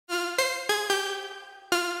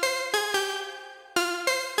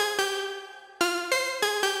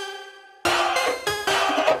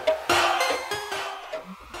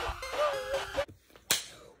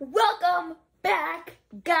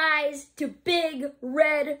Big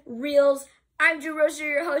Red Reels. I'm Drew Roser,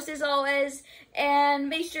 your host as always, and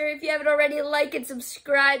make sure if you haven't already, like and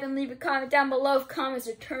subscribe and leave a comment down below if comments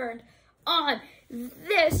are turned on.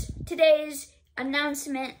 Today's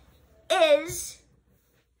announcement is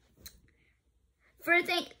for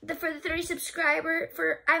the 30 subscriber,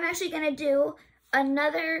 I'm actually gonna do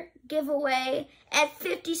another giveaway at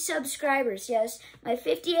 50 subscribers. Yes, my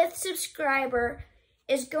 50th subscriber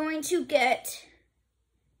is going to get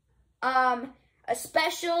a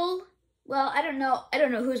special, well, I don't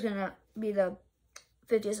know who's gonna be the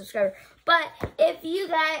 50th subscriber, but if you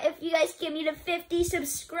guys give me to 50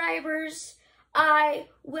 subscribers, I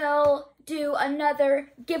will do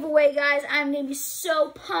another giveaway, guys. I'm gonna be so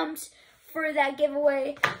pumped for that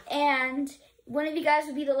giveaway, and one of you guys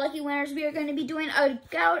will be the lucky winners. We are going to be doing a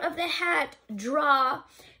Gout of the Hat draw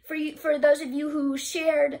for those of you who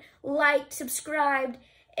shared, liked, subscribed,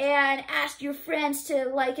 and asked your friends to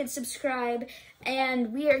like and subscribe.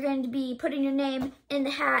 And we are going to be putting your name in the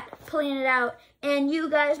hat, pulling it out, and you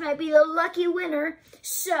guys might be the lucky winner.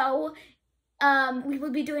 So we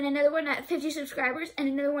will be doing another one at 50 subscribers and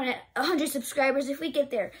another one at 100 subscribers if we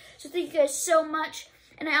get there. So thank you guys so much.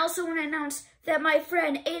 And I also want to announce that my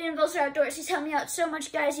friend Aiden Vilser Outdoors, he's helped me out so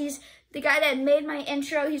much, guys. He's the guy that made my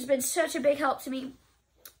intro. He's been such a big help to me.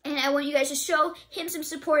 And I want you guys to show him some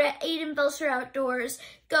support at Aiden Vilser Outdoors.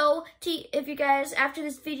 If you guys, after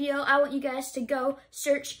this video, I want you guys to go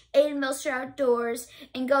search Aiden Vilser Outdoors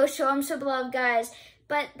and go show him some love, guys.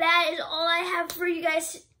 But that is all I have for you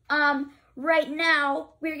guys right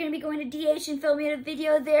now. We're going to be going to DH and filming a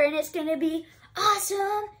video there, and it's going to be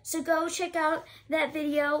awesome. So go check out that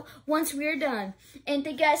video once we're done. And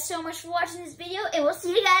thank you guys so much for watching this video, and we'll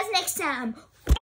see you guys next time.